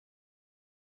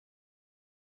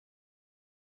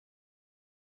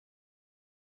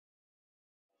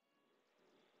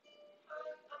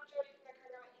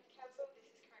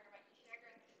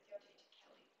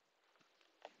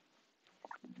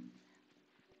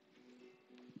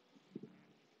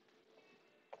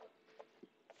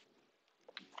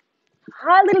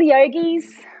Hi, little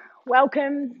yogis.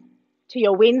 Welcome to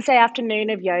your Wednesday afternoon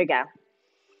of yoga.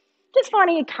 Just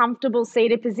finding a comfortable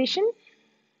seated position.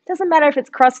 Doesn't matter if it's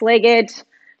cross legged,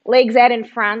 legs out in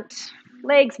front,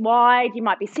 legs wide. You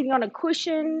might be sitting on a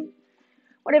cushion,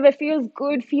 whatever feels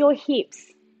good for your hips.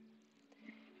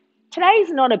 Today's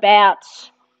not about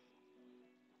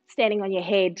standing on your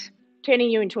head, turning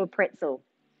you into a pretzel.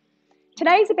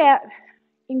 Today's about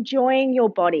enjoying your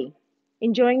body,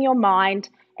 enjoying your mind,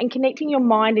 and connecting your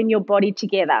mind and your body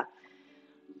together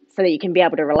so that you can be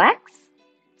able to relax,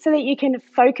 so that you can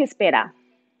focus better,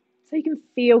 so you can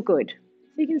feel good,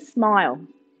 so you can smile.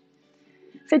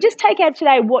 So just take out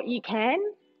today what you can,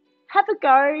 have a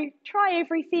go, try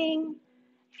everything.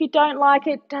 If you don't like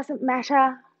it, doesn't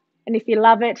matter. And if you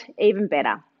love it, even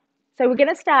better. So we're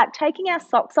going to start taking our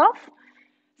socks off.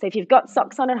 So if you've got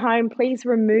socks on at home, please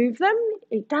remove them.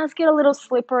 It does get a little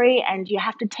slippery and you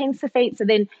have to tense the feet. So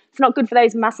then it's not good for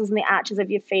those muscles in the arches of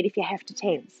your feet if you have to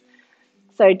tense.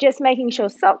 So just making sure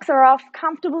socks are off,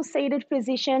 comfortable seated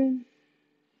position.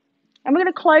 And we're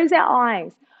going to close our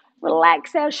eyes.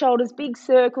 Relax our shoulders, big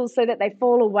circles so that they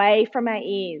fall away from our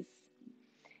ears.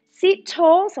 Sit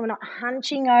tall so we're not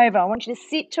hunching over. I want you to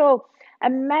sit tall.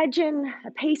 Imagine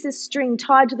a piece of string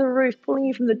tied to the roof pulling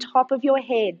you from the top of your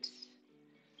head.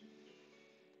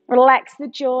 Relax the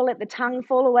jaw, let the tongue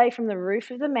fall away from the roof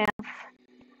of the mouth.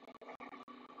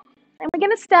 And we're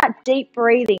going to start deep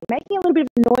breathing, making a little bit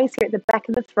of noise here at the back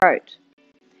of the throat.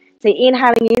 So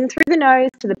inhaling in through the nose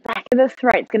to the back of the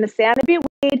throat. It's going to sound a bit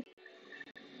weird.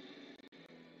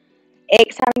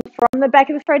 Exhaling from the back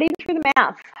of the throat, even through the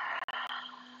mouth.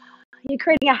 You're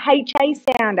creating a HA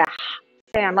sound, a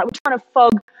sound, like we're trying to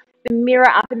fog the mirror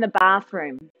up in the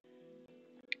bathroom.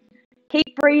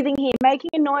 Keep breathing here, making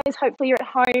a noise. Hopefully you're at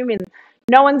home and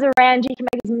no one's around you. You can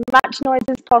make as much noise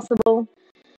as possible.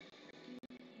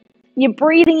 You're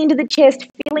breathing into the chest,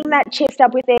 filling that chest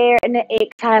up with air, and then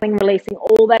exhaling, releasing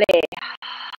all that air.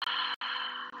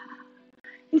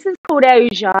 This is called our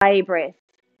Ujjayi breath.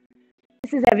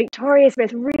 This is our victorious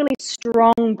breath, really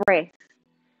strong breath.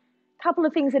 A couple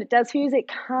of things that it does for you is it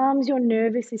calms your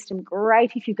nervous system.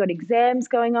 Great if you've got exams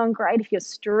going on, great if you're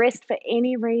stressed for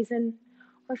any reason,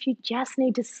 or if you just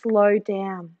need to slow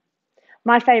down.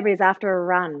 My favorite is after a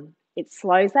run. It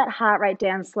slows that heart rate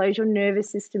down, slows your nervous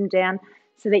system down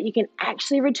so that you can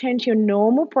actually return to your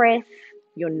normal breath,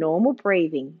 your normal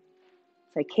breathing.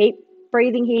 So keep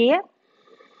breathing here.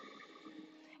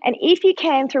 And if you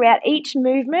can, throughout each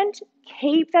movement,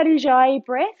 keep that Ujjayi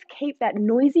breath, keep that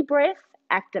noisy breath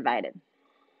activated.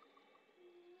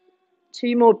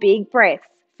 2 more big breaths.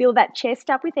 Fill that chest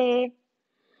up with air.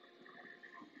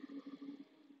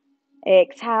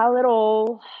 Exhale it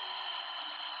all.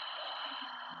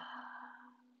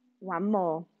 1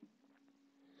 more.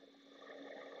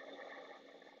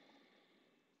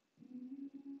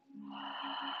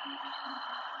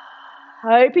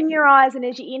 Open your eyes, and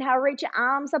as you inhale, reach your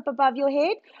arms up above your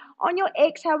head. On your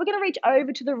exhale, we're going to reach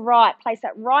over to the right. Place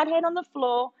that right hand on the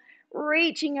floor,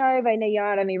 reaching over. Now, you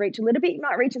might only reach a little bit. You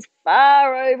might reach as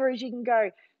far over as you can go.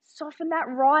 Soften that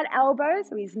right elbow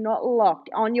so he's not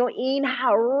locked. On your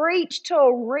inhale, reach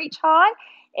tall, reach high.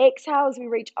 Exhale as we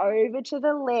reach over to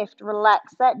the left.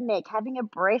 Relax that neck. Having a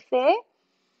breath there.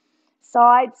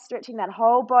 Side stretching that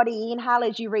whole body. Inhale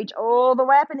as you reach all the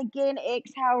way up. And again,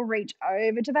 exhale, reach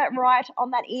over to that right.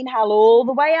 On that inhale, all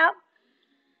the way up.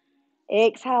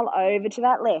 Exhale over to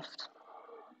that left.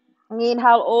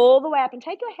 Inhale all the way up and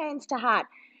take your hands to heart.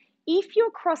 If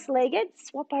you're cross-legged,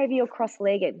 swap over your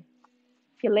cross-legged.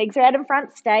 If your legs are out in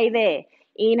front, stay there.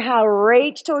 Inhale,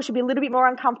 reach tall. Should be a little bit more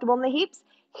uncomfortable on the hips.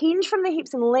 Hinge from the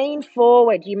hips and lean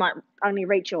forward. You might only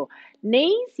reach your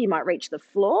knees. You might reach the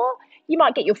floor. You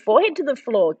might get your forehead to the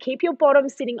floor. Keep your bottom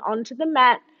sitting onto the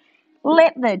mat.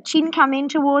 Let the chin come in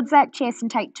towards that chest and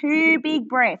take 2 big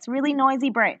breaths, really noisy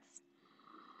breaths.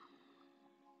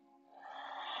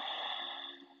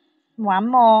 1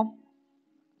 more.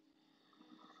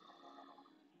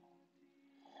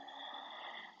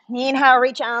 Inhale,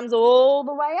 reach arms all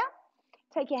the way up.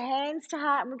 Take your hands to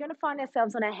heart, and we're going to find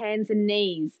ourselves on our hands and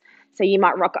knees. So you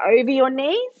might rock over your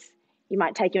knees. You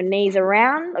might take your knees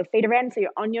around, or feet around, so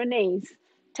you're on your knees.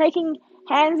 Taking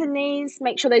hands and knees,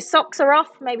 make sure those socks are off.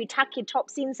 Maybe tuck your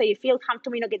tops in so you feel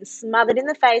comfortable, you're not getting smothered in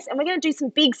the face. And we're going to do some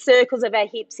big circles of our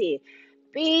hips here.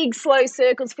 Big, slow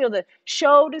circles. Feel the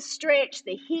shoulders stretch,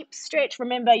 the hips stretch.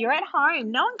 Remember, you're at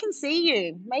home. No one can see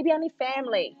you, maybe only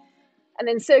family. And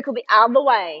then circle the other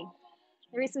way.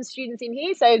 There is some students in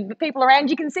here, so the people around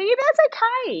you can see you. That's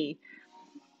okay.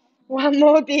 1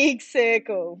 more big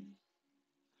circle.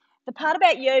 The part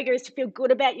about yoga is to feel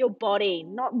good about your body,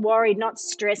 not worried, not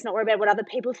stressed, not worried about what other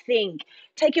people think.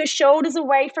 Take your shoulders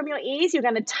away from your ears. You're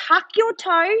going to tuck your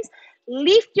toes,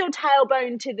 lift your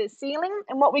tailbone to the ceiling,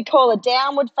 and what we call a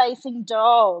downward facing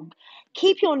dog.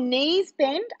 Keep your knees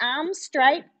bent, arms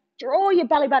straight. Draw your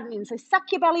belly button in. So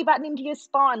suck your belly button into your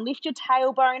spine. Lift your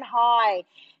tailbone high.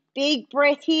 Big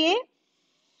breath here.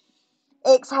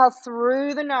 Exhale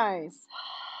through the nose.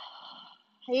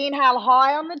 Inhale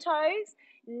high on the toes,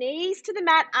 knees to the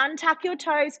mat, untuck your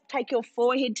toes, take your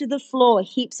forehead to the floor,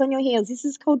 hips on your heels. This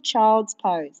is called child's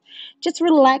pose. Just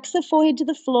relax the forehead to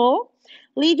the floor.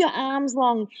 Leave your arms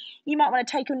long. You might want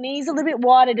to take your knees a little bit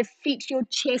wider to fit your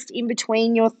chest in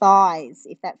between your thighs,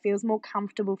 if that feels more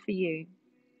comfortable for you.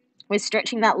 We're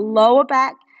stretching that lower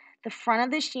back, the front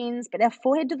of the shins, but our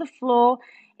forehead to the floor.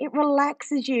 It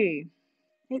relaxes you.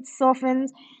 It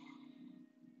softens.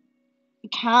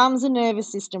 It calms the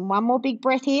nervous system. One more big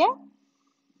breath here.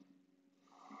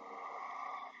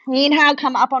 Inhale,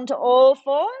 come up onto all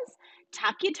fours.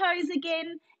 Tuck your toes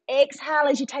again. Exhale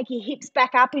as you take your hips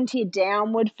back up into your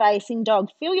downward facing dog.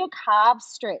 Feel your calves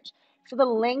stretch. Feel the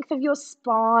length of your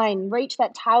spine. Reach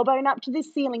that tailbone up to the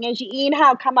ceiling. As you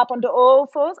inhale, come up onto all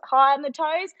fours, high on the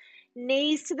toes.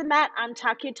 Knees to the mat,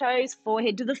 untuck your toes,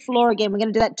 forehead to the floor again. We're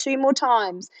going to do that 2 more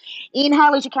times.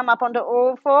 Inhale as you come up onto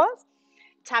all fours.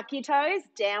 Tuck your toes,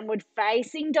 downward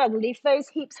facing dog. Lift those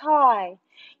hips high.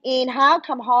 Inhale,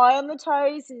 come high on the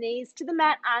toes, knees to the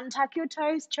mat, untuck your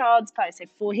toes, child's pose. So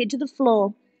forehead to the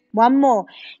floor. One more.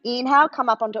 Inhale, come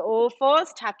up onto all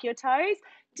fours, tuck your toes,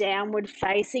 downward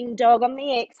facing dog on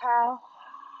the exhale.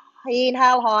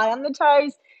 Inhale, high on the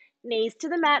toes, knees to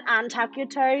the mat, untuck your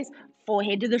toes,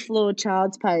 forehead to the floor,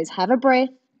 child's pose. Have a breath.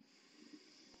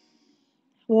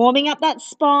 Warming up that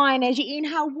spine. As you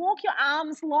inhale, walk your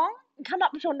arms long and come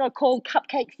up with what I call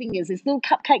cupcake fingers. There's little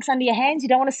cupcakes under your hands. You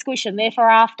don't want to squish them. They're for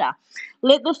after.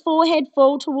 Let the forehead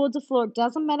fall towards the floor. It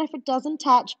doesn't matter if it doesn't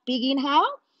touch. Big inhale.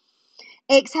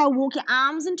 Exhale, walk your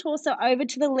arms and torso over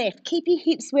to the left. Keep your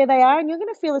hips where they are, and you're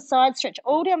going to feel a side stretch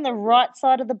all down the right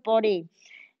side of the body.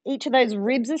 Each of those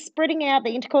ribs are spreading out.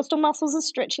 The intercostal muscles are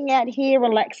stretching out here.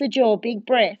 Relax the jaw. Big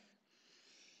breath.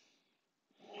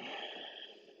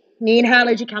 Inhale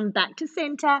as you come back to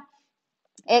center.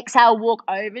 Exhale, walk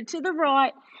over to the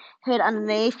right, head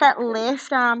underneath that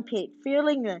left armpit,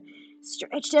 feeling the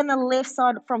stretch down the left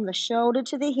side from the shoulder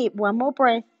to the hip. One more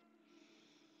breath.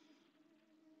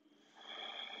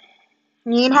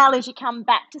 Inhale as you come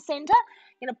back to center.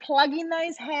 You're going to plug in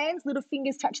those hands, little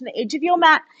fingers touching the edge of your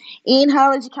mat.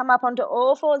 Inhale as you come up onto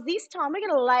all fours. This time we're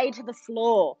going to lay to the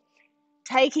floor.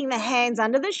 Taking the hands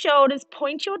under the shoulders,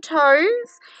 point your toes.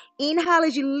 Inhale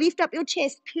as you lift up your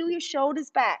chest, peel your shoulders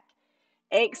back.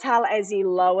 Exhale as you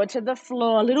lower to the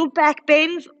floor. Little back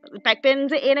bends. Back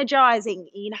bends are energizing.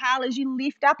 Inhale as you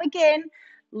lift up again.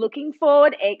 Looking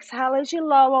forward. Exhale as you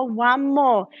lower. One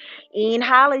more.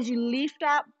 Inhale as you lift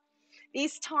up.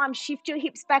 This time, shift your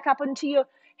hips back up into your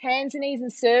hands and knees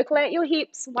and circle out your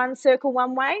hips. One circle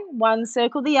one way, one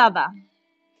circle the other.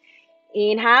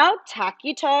 Inhale, tuck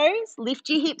your toes. Lift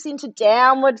your hips into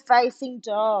downward facing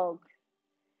dog.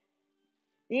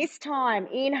 This time,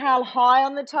 inhale high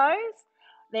on the toes.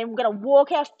 Then we're going to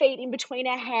walk our feet in between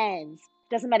our hands.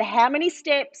 Doesn't matter how many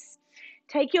steps.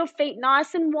 Take your feet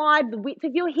nice and wide, the width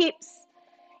of your hips.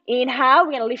 Inhale,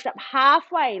 we're going to lift up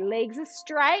halfway. Legs are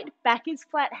straight, back is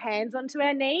flat, hands onto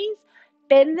our knees.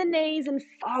 Bend the knees and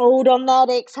fold on that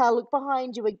exhale. Look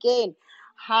behind you again.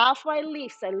 Halfway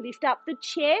lift, so lift up the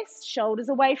chest, shoulders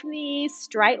away from the ears,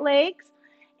 straight legs.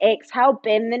 Exhale,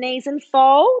 bend the knees and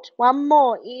fold. One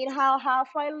more. Inhale,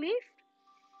 halfway lift.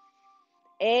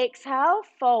 Exhale,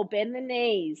 fold, bend the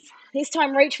knees. This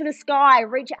time, reach for the sky.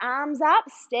 Reach your arms up,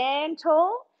 stand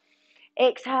tall.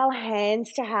 Exhale,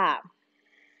 hands to heart.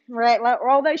 Right,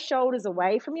 roll those shoulders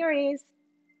away from your ears.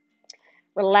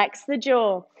 Relax the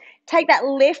jaw. Take that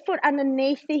left foot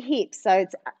underneath the hips, so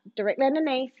it's directly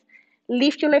underneath.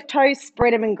 Lift your left toes,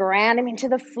 spread them and ground them into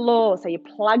the floor, so you're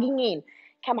plugging in.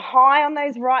 Come high on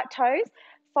those right toes.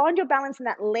 Find your balance in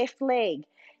that left leg.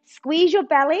 Squeeze your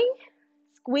belly.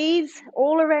 Squeeze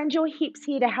all around your hips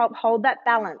here to help hold that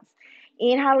balance.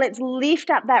 Inhale, let's lift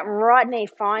up that right knee.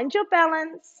 Find your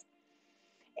balance.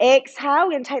 Exhale,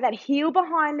 we're going to take that heel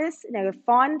behind us. Now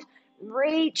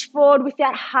reach forward with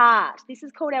that heart. This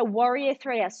is called our warrior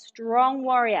 3, our strong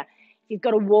warrior. If you've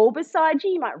got a wall beside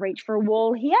you, you might reach for a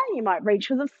wall here. You might reach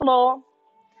for the floor.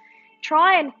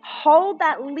 Try and hold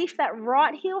that, lift that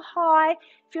right heel high.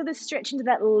 Feel the stretch into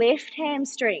that left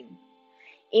hamstring.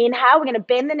 Inhale, we're going to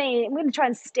bend the knee. We're going to try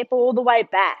and step all the way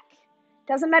back.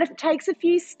 Doesn't matter if it takes a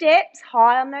few steps,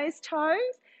 high on those toes.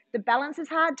 The balance is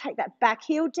hard. Take that back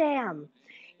heel down.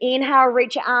 Inhale,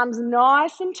 reach your arms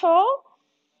nice and tall.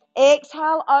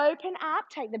 Exhale, open up.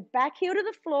 Take the back heel to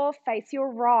the floor. Face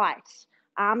your right.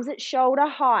 Arms at shoulder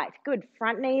height. Good.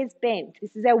 Front knee is bent.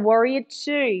 This is our warrior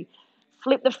two.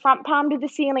 Flip the front palm to the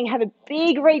ceiling. Have a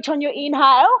big reach on your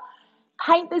inhale.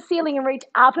 Paint the ceiling and reach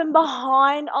up and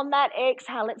behind on that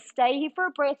exhale. Let's stay here for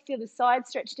a breath. Feel the side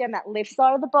stretch down that left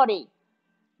side of the body.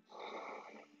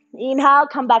 Inhale,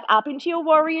 come back up into your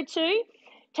warrior two.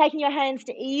 Taking your hands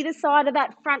to either side of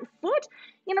that front foot.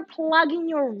 You're going to plug in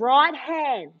your right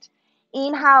hand.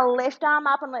 Inhale, left arm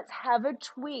up and let's have a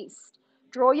twist.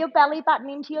 Draw your belly button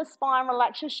into your spine.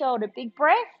 Relax your shoulder. Big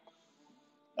breath.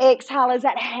 Exhale as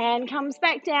that hand comes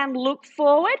back down. Look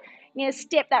forward. You're going to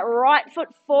step that right foot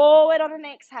forward on an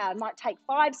exhale. It might take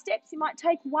 5 steps. You might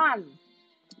take 1.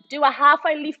 Do a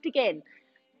halfway lift again.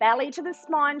 Belly to the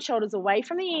spine, shoulders away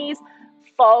from the ears.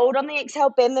 Fold on the exhale,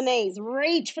 bend the knees.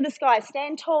 Reach for the sky.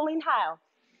 Stand tall, inhale.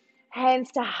 Hands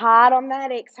to heart on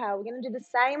that exhale. We're going to do the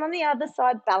same on the other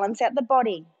side. Balance out the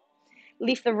body.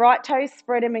 Lift the right toes,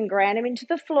 spread them and ground them into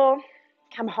the floor.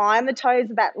 Come high on the toes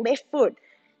of that left foot.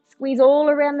 Squeeze all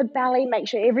around the belly. Make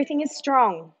sure everything is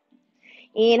strong.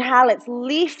 Inhale, let's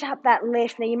lift up that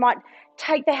left knee. You might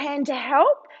take the hand to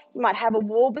help. You might have a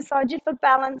wall beside you for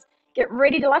balance. Get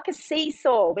ready to, like a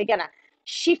seesaw. We're going to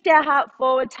shift our heart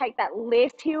forward, take that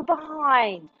left heel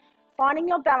behind. Finding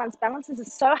your balance. Balances are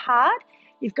so hard.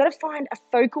 You've got to find a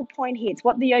focal point here. It's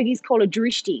what the yogis call a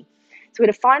drishti. So we're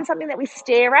going to find something that we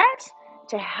stare at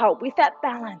to help with that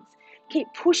balance. Keep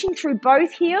pushing through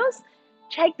both heels.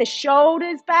 Take the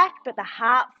shoulders back, but the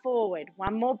heart forward.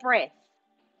 One more breath.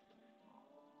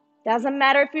 Doesn't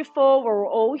matter if you fall, we're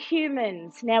all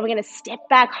humans. Now we're going to step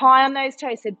back high on those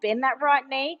toes. So bend that right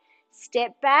knee,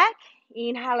 step back.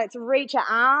 Inhale, let's reach our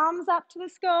arms up to the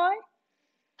sky.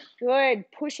 Good.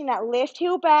 Pushing that left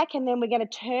heel back, and then we're going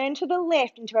to turn to the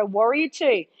left into our warrior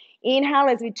two. Inhale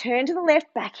as we turn to the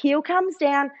left, back heel comes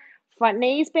down, front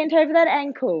knees bent over that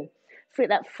ankle. Flip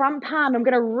that front palm. I'm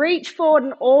going to reach forward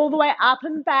and all the way up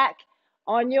and back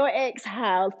on your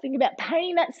exhale. Think about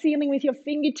painting that ceiling with your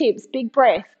fingertips. Big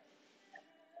breath.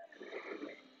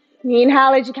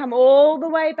 Inhale as you come all the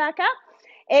way back up.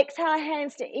 Exhale,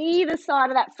 hands to either side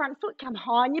of that front foot. Come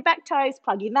high on your back toes.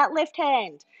 Plug in that left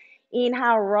hand.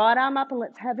 Inhale, right arm up and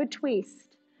let's have a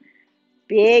twist.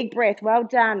 Big breath. Well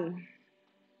done.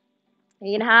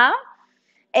 Inhale.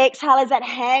 Exhale as that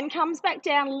hand comes back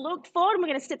down. Look forward and we're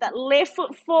going to step that left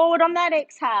foot forward on that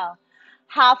exhale.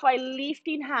 Halfway lift,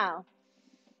 inhale.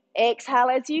 Exhale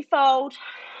as you fold.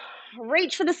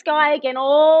 Reach for the sky again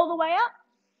all the way up.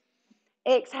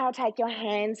 Exhale, take your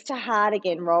hands to heart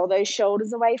again. Roll those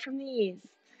shoulders away from the ears.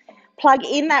 Plug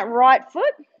in that right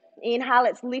foot. Inhale,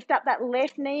 let's lift up that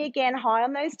left knee again, high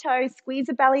on those toes. Squeeze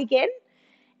the belly again.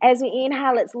 As we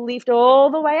inhale, let's lift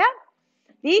all the way up.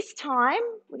 This time,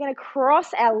 we're going to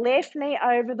cross our left knee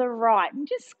over the right and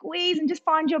just squeeze and just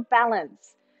find your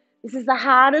balance. This is the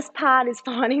hardest part, is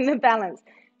finding the balance.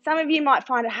 Some of you might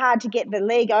find it hard to get the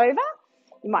leg over.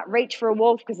 You might reach for a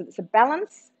wall because it's a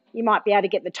balance. You might be able to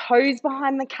get the toes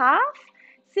behind the calf.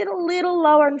 Sit a little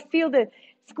lower and feel the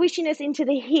squishiness into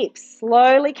the hips.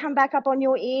 Slowly come back up on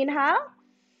your inhale.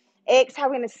 Exhale,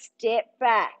 we're going to step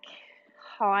back.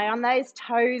 High on those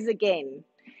toes again.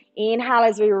 Inhale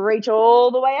as we reach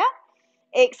all the way up.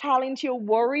 Exhale into your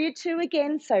warrior two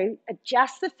again. So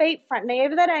adjust the feet, front knee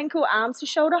over that ankle, arms to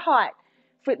shoulder height.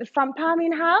 Flip the front palm,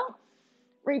 inhale.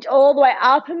 Reach all the way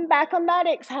up and back on that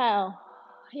exhale.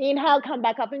 Inhale, come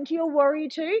back up into your warrior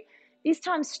two. This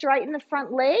time straighten the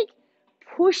front leg.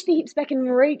 Push the hips back and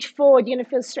reach forward. You're going to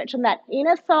feel stretch on that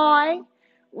inner thigh.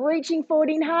 Reaching forward,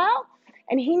 inhale.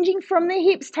 And hinging from the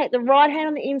hips, take the right hand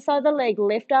on the inside of the leg.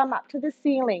 Left arm up to the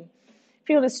ceiling.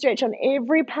 Feel the stretch on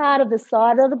every part of the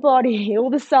side of the body, all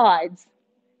the sides.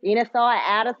 Inner thigh,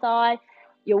 outer thigh,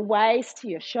 your waist,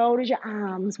 your shoulders, your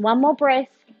arms. One more breath.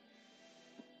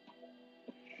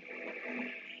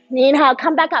 Inhale,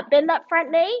 come back up, bend that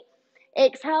front knee.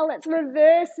 Exhale, let's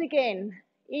reverse again.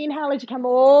 Inhale as you come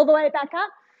all the way back up.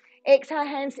 Exhale,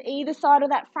 hands to either side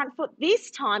of that front foot.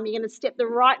 This time, you're going to step the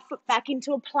right foot back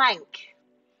into a plank.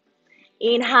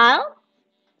 Inhale.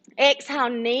 Exhale,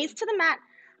 knees to the mat.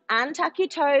 Untuck your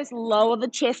toes, lower the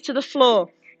chest to the floor.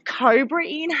 Cobra,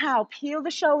 inhale, peel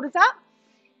the shoulders up.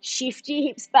 Shift your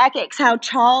hips back. Exhale,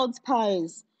 child's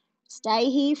pose. Stay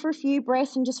here for a few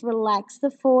breaths and just relax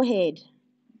the forehead.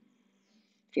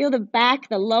 Feel the back,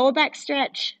 the lower back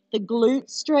stretch, the glute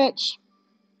stretch.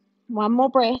 One more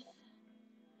breath.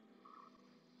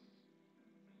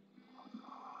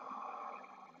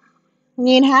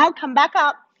 Inhale, come back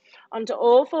up onto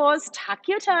all fours. Tuck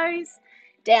your toes.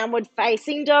 Downward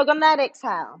facing dog on that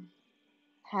exhale.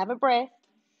 Have a breath.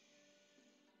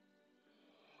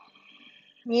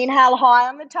 Inhale high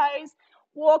on the toes.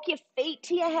 Walk your feet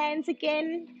to your hands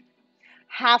again.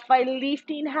 Halfway lift,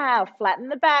 inhale. Flatten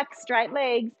the back, straight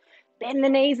legs. Bend the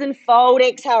knees and fold.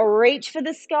 Exhale, reach for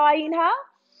the sky, inhale.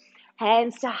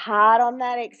 Hands to heart on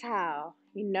that exhale.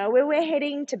 You know where we're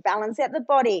heading to balance out the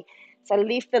body. So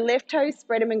lift the left toes,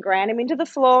 spread them and ground them into the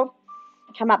floor.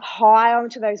 Come up high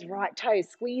onto those right toes.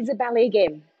 Squeeze the belly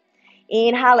again.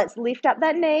 Inhale, let's lift up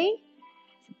that knee.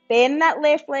 Bend that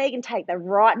left leg and take the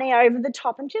right knee over the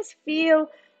top and just feel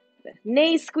the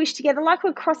knees squished together like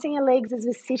we're crossing our legs as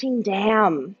we're sitting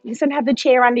down. You just don't have the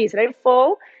chair under you, so don't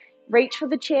fall. Reach for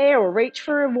the chair or reach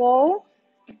for a wall.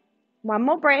 One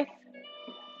more breath.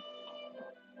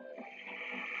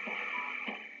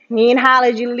 Inhale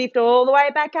as you lift all the way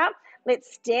back up.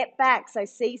 Let's step back. So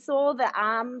seesaw the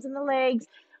arms and the legs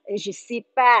as you sit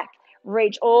back.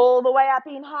 Reach all the way up.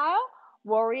 Inhale.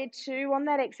 Warrior two on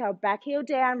that exhale. Back heel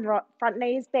down. Right, front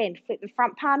knee is bent. Flip the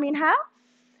front palm. Inhale.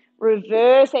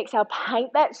 Reverse exhale.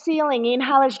 Paint that ceiling.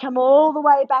 Inhale as you come all the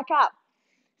way back up.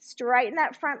 Straighten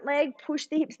that front leg. Push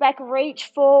the hips back.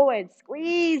 Reach forward.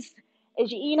 Squeeze.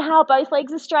 As you inhale, both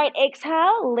legs are straight.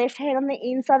 Exhale. Left hand on the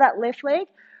inside of that left leg.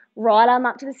 Right arm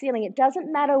up to the ceiling. It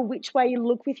doesn't matter which way you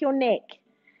look with your neck.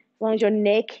 As long as your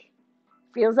neck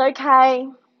feels okay.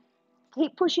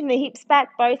 Keep pushing the hips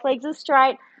back. Both legs are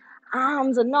straight.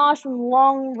 Arms are nice and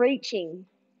long, reaching.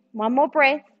 One more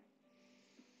breath.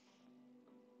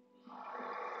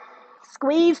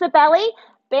 Squeeze the belly.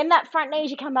 Bend that front knee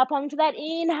as you come up onto that.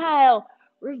 Inhale.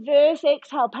 Reverse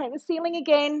exhale. Paint the ceiling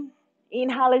again.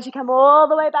 Inhale as you come all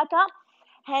the way back up.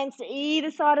 Hands to either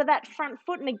side of that front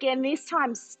foot. And again, this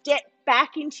time, step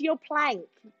back into your plank.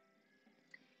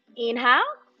 Inhale.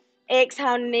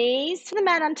 Exhale, knees to the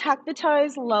mat. Untuck the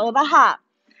toes. Lower the heart.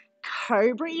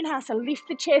 Cobra inhale. So lift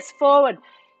the chest forward.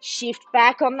 Shift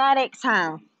back on that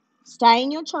exhale. Stay in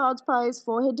your child's pose.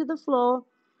 Forehead to the floor.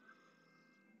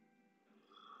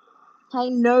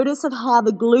 Take notice of how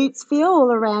the glutes feel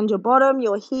all around your bottom,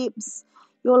 your hips,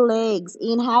 your legs.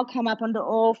 Inhale, come up onto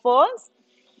all fours.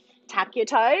 Tuck your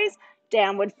toes.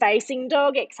 Downward facing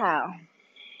dog. Exhale.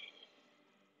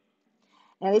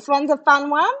 Now this one's a fun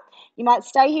one. You might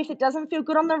stay here if it doesn't feel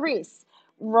good on the wrists.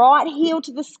 Right heel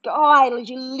to the sky as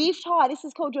you lift high. This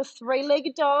is called your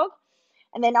three-legged dog.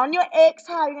 And then on your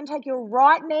exhale, you're going to take your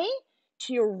right knee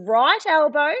to your right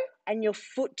elbow and your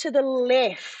foot to the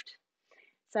left.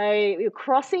 So you're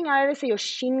crossing over so your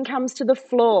shin comes to the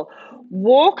floor.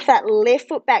 Walk that left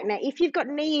foot back. Now, if you've got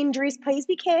knee injuries, please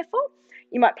be careful.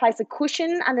 You might place a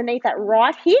cushion underneath that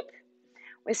right hip.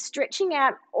 We're stretching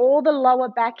out all the lower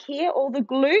back here, all the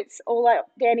glutes, all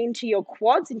down into your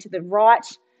quads, into the right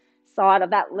side of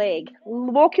that leg.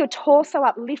 Walk your torso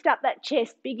up, lift up that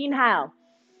chest. Big inhale.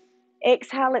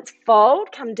 Exhale, let's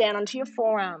fold. Come down onto your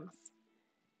forearms.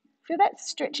 Feel that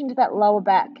stretch into that lower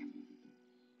back.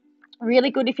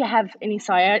 Really good if you have any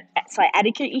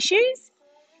sciatica issues.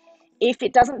 If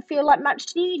it doesn't feel like much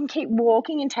to you, you can keep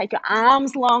walking and take your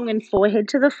arms long and forehead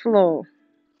to the floor.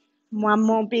 One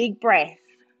more big breath.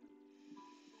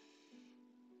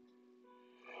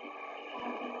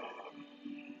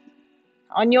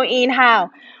 On your inhale,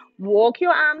 walk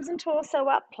your arms and torso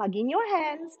up, plug in your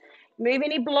hands, move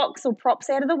any blocks or props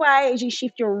out of the way as you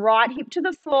shift your right hip to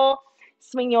the floor,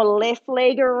 swing your left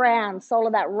leg around, sole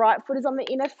of that right foot is on the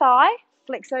inner thigh,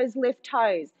 flex those left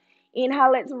toes.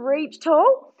 Inhale, let's reach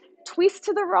tall, twist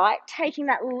to the right, taking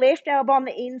that left elbow on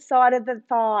the inside of the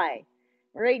thigh,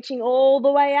 reaching all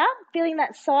the way up, feeling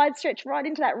that side stretch right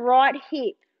into that right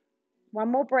hip.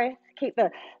 One more breath, keep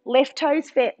the left toes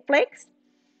flexed.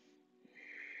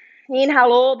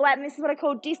 Inhale all the way up, and this is what I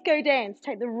call disco dance.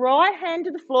 Take the right hand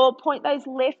to the floor, point those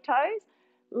left toes,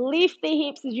 lift the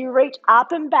hips as you reach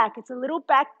up and back. It's a little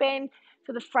back bend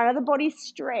for the front of the body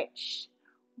stretch.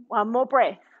 One more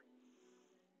breath.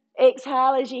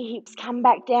 Exhale as your hips come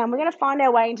back down. We're going to find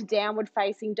our way into downward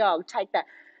facing dog. Take that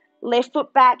left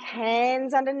foot back,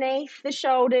 hands underneath the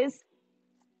shoulders,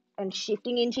 and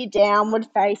shifting into your downward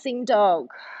facing dog.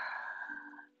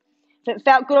 If it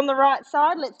felt good on the right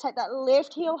side, let's take that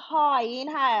left heel high.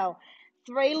 Inhale,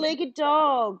 three-legged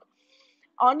dog.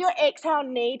 On your exhale,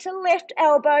 knee to left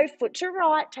elbow, foot to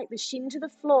right. Take the shin to the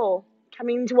floor.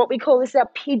 Coming into what we call this our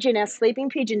pigeon, our sleeping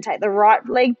pigeon. Take the right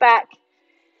leg back.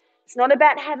 It's not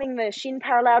about having the shin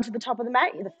parallel to the top of the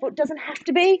mat. The foot doesn't have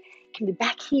to be. It can be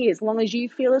back here as long as you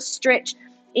feel a stretch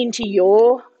into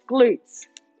your glutes.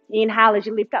 Inhale as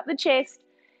you lift up the chest.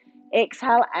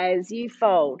 Exhale as you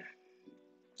fold.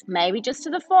 Maybe just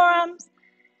to the forearms.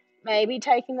 Maybe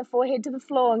taking the forehead to the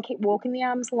floor and keep walking the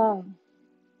arms long.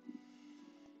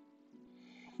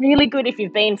 Really good if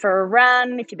you've been for a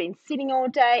run, if you've been sitting all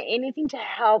day, anything to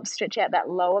help stretch out that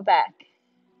lower back.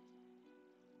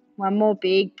 One more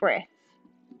big breath.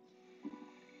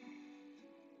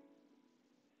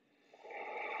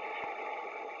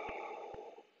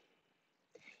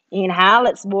 Inhale,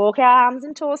 let's walk our arms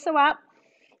and torso up.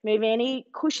 Move any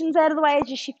cushions out of the way as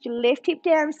you shift your left hip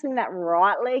down, swing that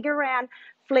right leg around,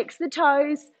 flex the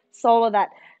toes, sole of that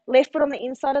left foot on the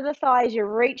inside of the thigh as you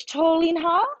reach tall,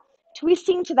 inhale,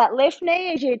 twisting to that left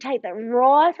knee as you take that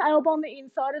right elbow on the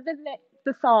inside of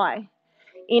the thigh.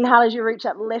 Inhale as you reach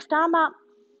that left arm up,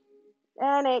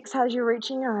 and exhale as you're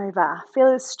reaching over.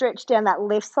 Feel it stretch down that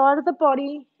left side of the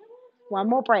body. One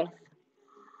more breath.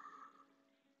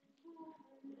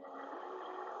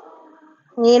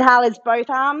 Inhale as both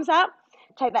arms up.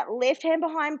 Take that left hand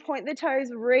behind, point the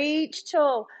toes, reach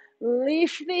tall.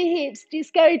 Lift the hips,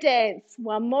 disco dance.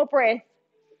 One more breath.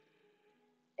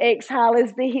 Exhale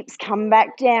as the hips come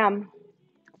back down.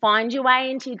 Find your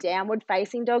way into your downward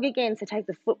facing dog again. So take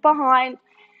the foot behind,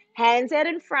 hands out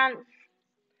in front.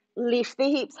 Lift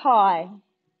the hips high.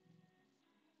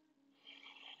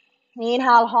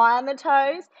 Inhale high on the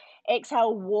toes.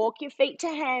 Exhale, walk your feet to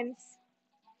hands.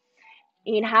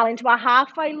 Inhale into a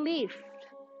halfway lift.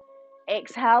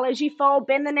 Exhale as you fold,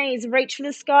 bend the knees, reach for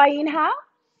the sky. Inhale.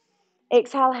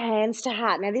 Exhale, hands to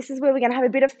heart. Now, this is where we're going to have a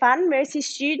bit of fun. Mercy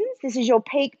students, this is your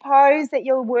peak pose that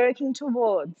you're working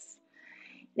towards.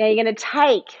 Now, you're going to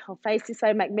take, I'll face this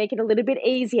way, make it a little bit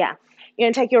easier. You're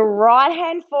going to take your right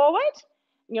hand forward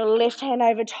and your left hand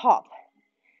over top.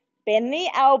 Bend the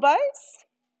elbows.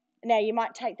 Now, you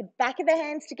might take the back of the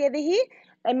hands together here.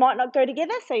 They might not go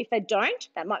together, so if they don't,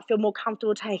 that might feel more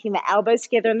comfortable taking the elbows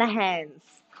together and the hands.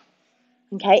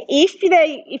 Okay, if you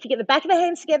get the back of the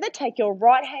hands together, take your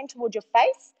right hand towards your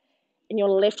face and your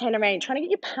left hand around. You're trying to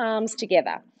get your palms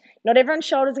together. Not everyone's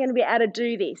shoulders are going to be able to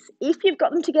do this. If you've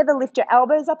got them together, lift your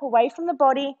elbows up away from the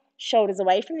body, shoulders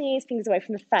away from the ears, fingers away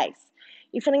from the face.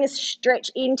 You're feeling a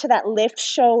stretch into that left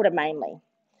shoulder mainly.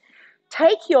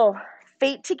 Take your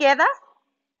feet together.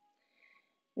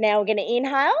 Now we're going to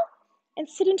inhale and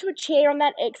sit into a chair on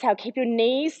that exhale. Keep your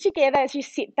knees together as you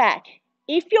sit back.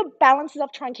 If your balance is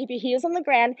off, try and keep your heels on the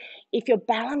ground. If your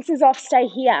balance is off, stay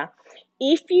here.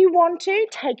 If you want to,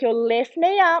 take your left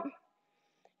knee up,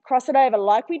 cross it over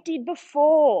like we did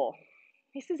before.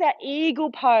 This is our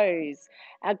eagle pose,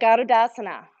 our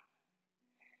Garudasana.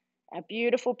 Our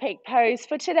beautiful peak pose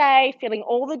for today, feeling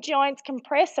all the joints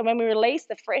compressed. So when we release,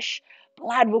 the fresh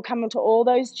blood will come into all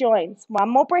those joints. One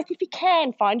more breath if you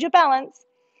can. Find your balance.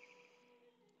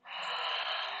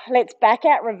 Let's back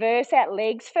out, reverse out,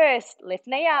 legs first. Left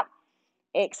knee up.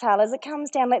 Exhale as it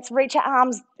comes down. Let's reach our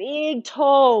arms big,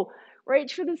 tall.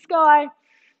 Reach for the sky.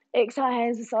 Exhale,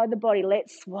 hands beside the body.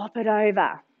 Let's swap it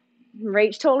over.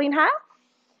 Reach tall, inhale.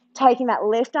 Taking that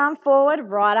left arm forward,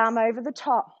 right arm over the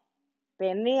top.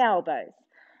 Bend the elbows.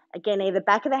 Again, either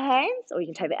back of the hands or you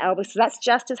can take the elbows. So that's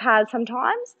just as hard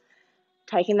sometimes.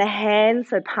 Taking the hands,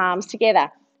 so palms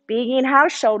together. Big inhale,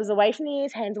 shoulders away from the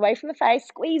ears, hands away from the face.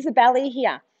 Squeeze the belly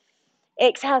here.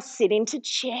 Exhale, sit into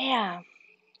chair.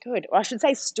 Good. Or I should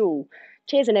say stool.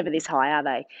 Chairs are never this high, are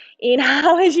they?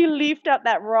 Inhale as you lift up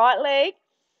that right leg.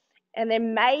 And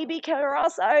then maybe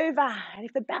cross over. And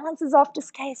if the balance is off, just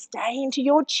stay into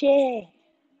your chair.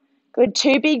 Good.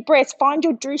 2 big breaths. Find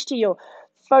your drishti, your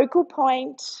focal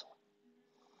point.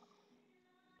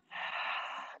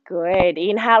 Good.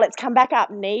 Inhale. Let's come back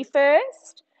up. Knee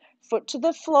first. Foot to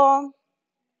the floor.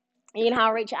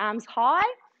 Inhale. Reach your arms high.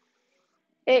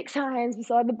 Exhale. Hands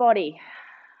beside the body.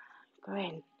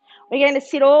 Good. We're going to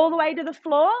sit all the way to the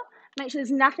floor. Make sure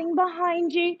there's nothing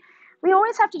behind you. We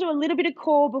always have to do a little bit of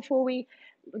core before we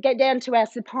get down to our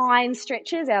supine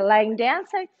stretches, our laying down.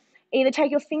 So either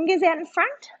take your fingers out in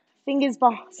front, fingers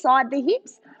beside the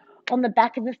hips, on the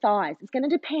back of the thighs. It's going to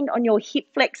depend on your hip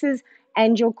flexors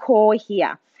and your core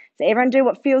here. So everyone do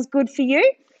what feels good for you.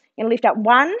 You're going to lift up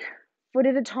 1 foot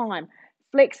at a time.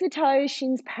 Flex the toes,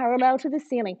 shins parallel to the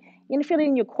ceiling. You're going to feel it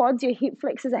in your quads, your hip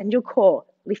flexors, and your core.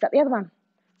 Lift up the other one.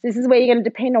 So this is where you're going to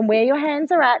depend on where your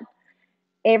hands are at.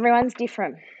 Everyone's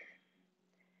different.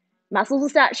 Muscles will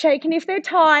start shaking if they're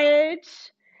tired.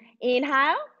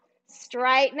 Inhale.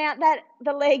 Straighten out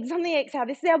the legs on the exhale.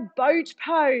 This is our boat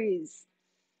pose.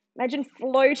 Imagine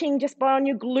floating just by on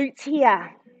your glutes here.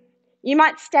 You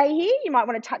might stay here. You might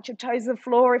want to touch your toes to the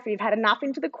floor if you've had enough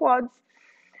into the quads.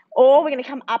 Or we're going to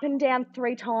come up and down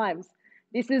 3 times.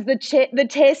 This is the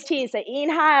test here. So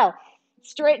inhale.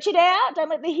 Stretch it out. Don't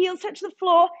let the heels touch the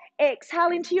floor.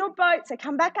 Exhale into your boat. So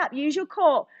come back up. Use your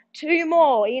core. 2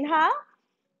 more. Inhale.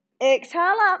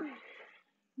 Exhale up.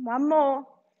 1 more.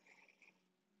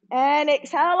 And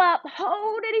exhale up.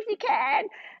 Hold it if you can.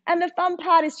 And the fun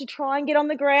part is to try and get on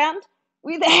the ground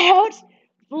without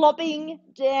flopping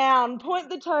down. Point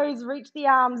the toes, reach the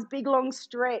arms, big long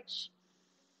stretch.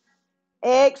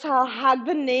 Exhale, hug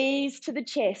the knees to the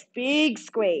chest, big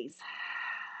squeeze.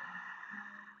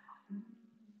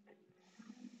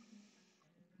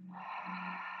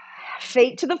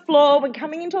 Feet to the floor. We're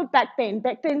coming into a back bend.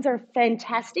 Back bends are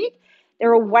fantastic.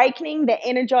 They're awakening, they're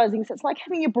energizing. So it's like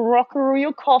having your Barocca or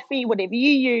your coffee, whatever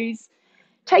you use.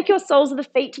 Take your soles of the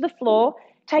feet to the floor.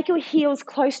 Take your heels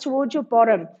close towards your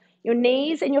bottom. Your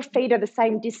knees and your feet are the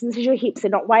same distance as your hips. They're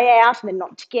not way out and they're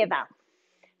not together.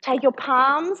 Take your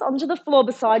palms onto the floor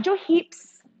beside your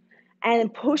hips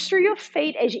and push through your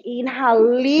feet as you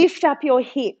inhale. Lift up your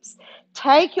hips.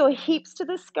 Take your hips to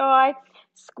the sky.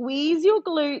 Squeeze your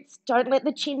glutes. Don't let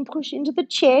the chin push into the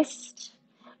chest.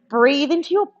 Breathe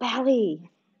into your belly.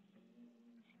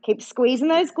 Keep squeezing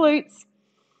those glutes.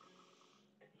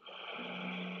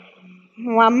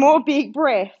 One more big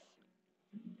breath.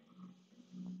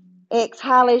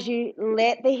 Exhale as you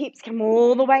let the hips come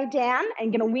all the way down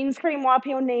and going to windscreen wipe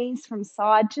your knees from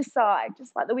side to side,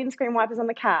 just like the windscreen wipers on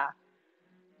the car.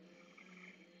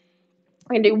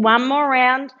 We're going to do one more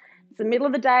round. It's the middle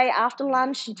of the day after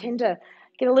lunch. You tend to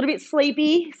get a little bit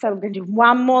sleepy. So we're going to do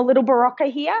one more little Barocca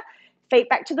here. Feet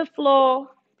back to the floor.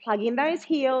 Plug in those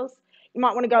heels. You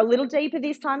might want to go a little deeper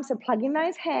this time, so plug in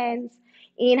those hands.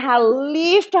 Inhale,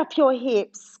 lift up your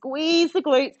hips. Squeeze the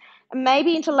glutes and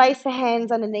maybe interlace the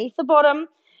hands underneath the bottom.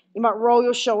 You might roll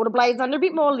your shoulder blades under a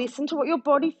bit more. Listen to what your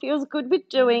body feels good with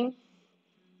doing.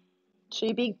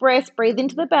 2 big breaths. Breathe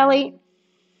into the belly.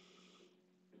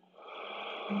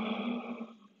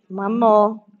 One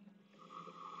more.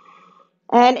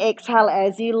 And exhale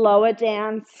as you lower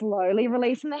down, slowly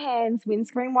releasing the hands.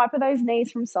 Windscreen wiper those knees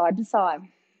from side to side.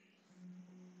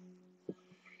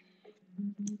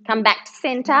 Come back to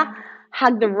center.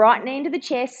 Hug the right knee into the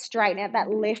chest. Straighten out that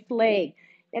left leg.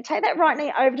 Now take that right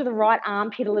knee over to the right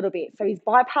armpit a little bit. So he's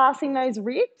bypassing those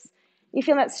ribs. You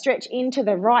feel that stretch into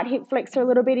the right hip flexor a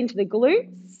little bit, into the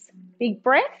glutes. Big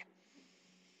breath.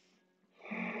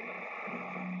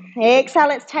 Exhale,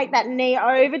 let's take that knee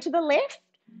over to the left.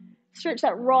 Stretch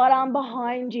that right arm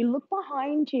behind you. Look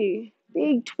behind you.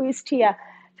 Big twist here.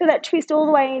 Feel that twist all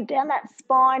the way down that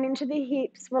spine into the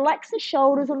hips. Relax the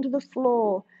shoulders onto the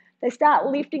floor. They start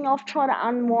lifting off, try to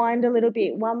unwind a little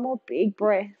bit. One more big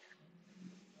breath.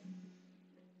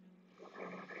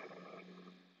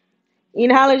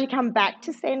 Inhale as you come back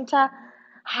to center.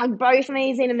 Hug both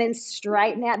knees in and then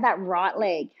straighten out that right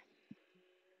leg.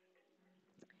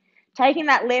 Taking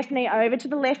that left knee over to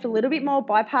the left a little bit more.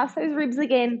 Bypass those ribs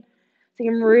again. So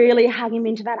you can really hug him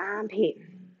into that armpit.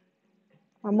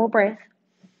 One more breath.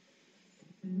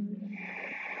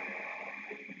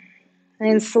 And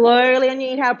then slowly on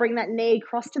your inhale, bring that knee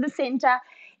across to the center.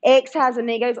 Exhale as the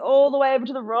knee goes all the way over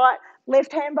to the right.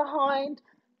 Left hand behind.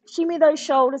 Shimmy those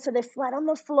shoulders so they're flat on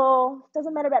the floor.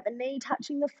 Doesn't matter about the knee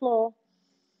touching the floor.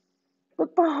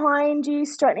 Look behind you,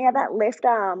 straightening out that left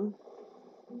arm.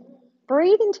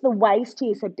 Breathe into the waist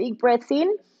here, so big breaths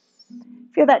in.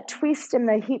 Feel that twist and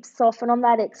the hips soften on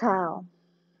that exhale.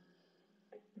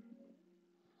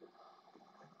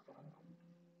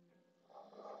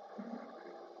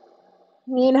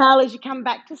 Inhale as you come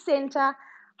back to center.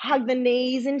 Hug the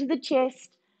knees into the chest.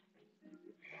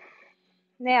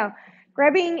 Now,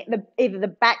 grabbing either the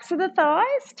backs of the thighs,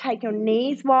 take your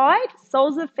knees wide,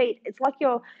 soles of the feet. It's like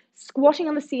you're squatting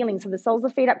on the ceiling, so the soles of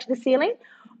the feet up to the ceiling.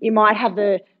 You might have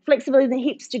the flexibility in the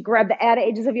hips to grab the outer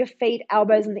edges of your feet,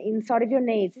 elbows on the inside of your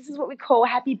knees. This is what we call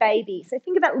happy baby. So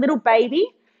think of that little baby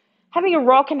having a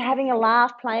rock and having a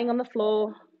laugh, playing on the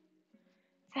floor.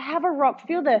 So have a rock.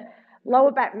 Feel the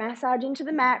lower back massage into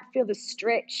the mat. Feel the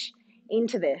stretch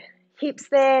into the hips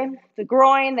there, the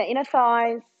groin, the inner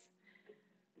thighs.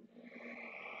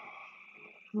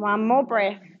 One more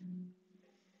breath.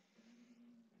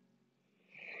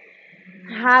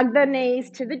 Hug the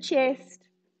knees to the chest.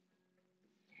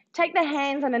 Take the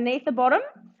hands underneath the bottom,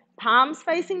 palms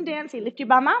facing down, so you lift your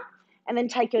bum up, and then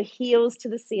take your heels to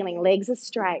the ceiling. Legs are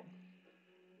straight.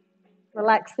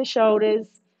 Relax the shoulders.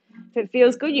 If it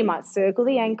feels good, you might circle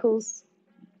the ankles.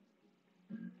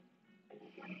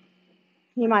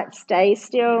 You might stay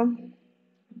still.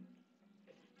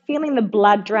 Feeling the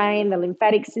blood drain, the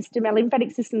lymphatic system. Our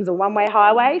lymphatic system is a one-way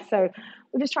highway, so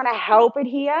we're just trying to help it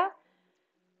here.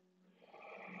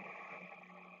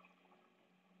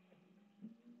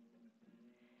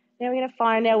 Now we're going to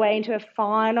find our way into a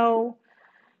final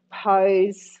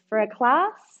pose for our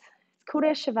class. It's called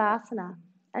our Shavasana.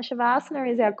 Our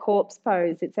Shavasana is our corpse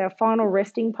pose. It's our final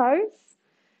resting pose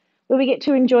where we get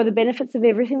to enjoy the benefits of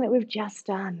everything that we've just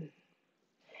done.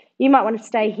 You might want to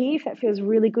stay here if that feels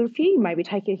really good for you. Maybe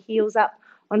take your heels up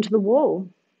onto the wall.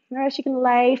 Notice you can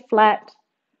lay flat,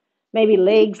 maybe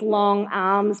legs long,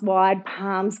 arms wide,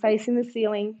 palms facing the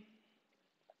ceiling.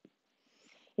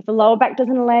 If the lower back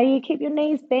doesn't allow you, keep your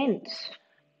knees bent.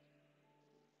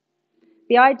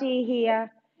 The idea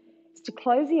here is to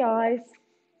close the eyes,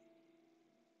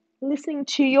 listening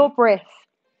to your breath,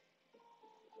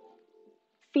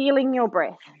 feeling your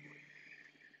breath,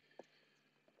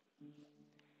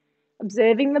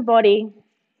 observing the body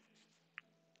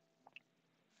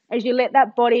as you let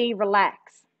that body relax.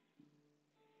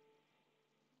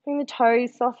 Bring the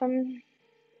toes soften,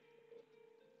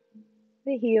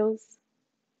 the heels,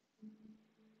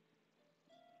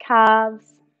 calves.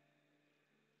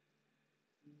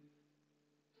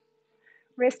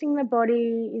 Resting the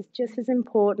body is just as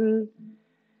important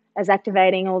as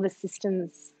activating all the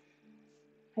systems,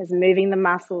 as moving the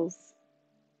muscles.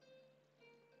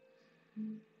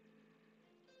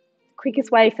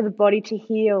 Quickest way for the body to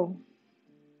heal,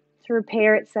 to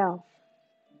repair itself.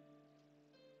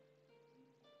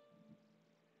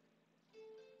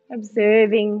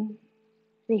 Observing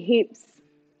the hips,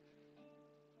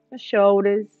 the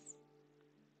shoulders,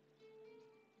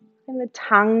 and the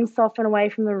tongue soften away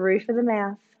from the roof of the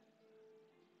mouth.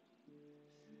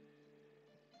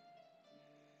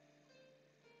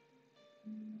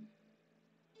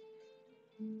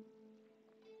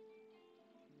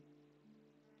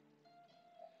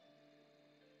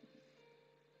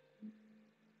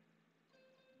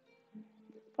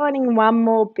 Finding one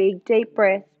more big deep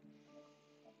breath.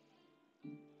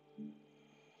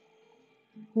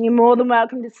 You're more than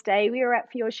welcome to stay where you're at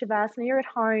for your Shavasana. You're at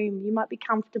home, you might be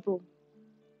comfortable.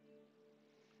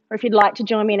 Or if you'd like to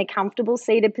join me in a comfortable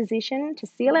seated position to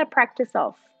seal our practice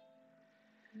off,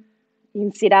 you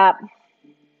can sit up.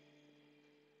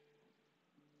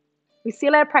 We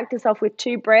seal our practice off with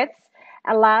 2 breaths,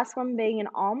 our last one being an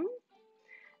Om.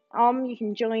 Om, you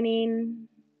can join in,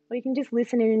 or you can just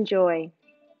listen and enjoy.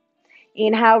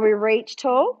 Inhale, we reach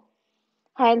tall.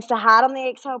 Hands to heart on the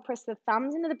exhale, press the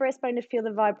thumbs into the breastbone to feel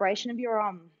the vibration of your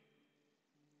Om.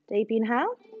 Deep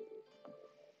inhale.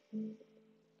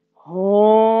 Om.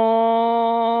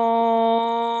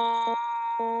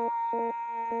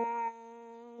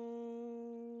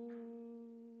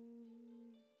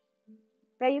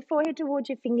 Bow your forehead towards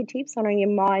your fingertips, honouring your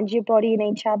mind, your body,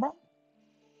 and each other.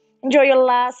 Enjoy your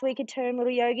last week of term,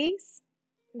 little yogis,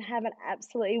 and have an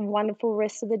absolutely wonderful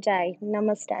rest of the day.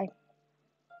 Namaste.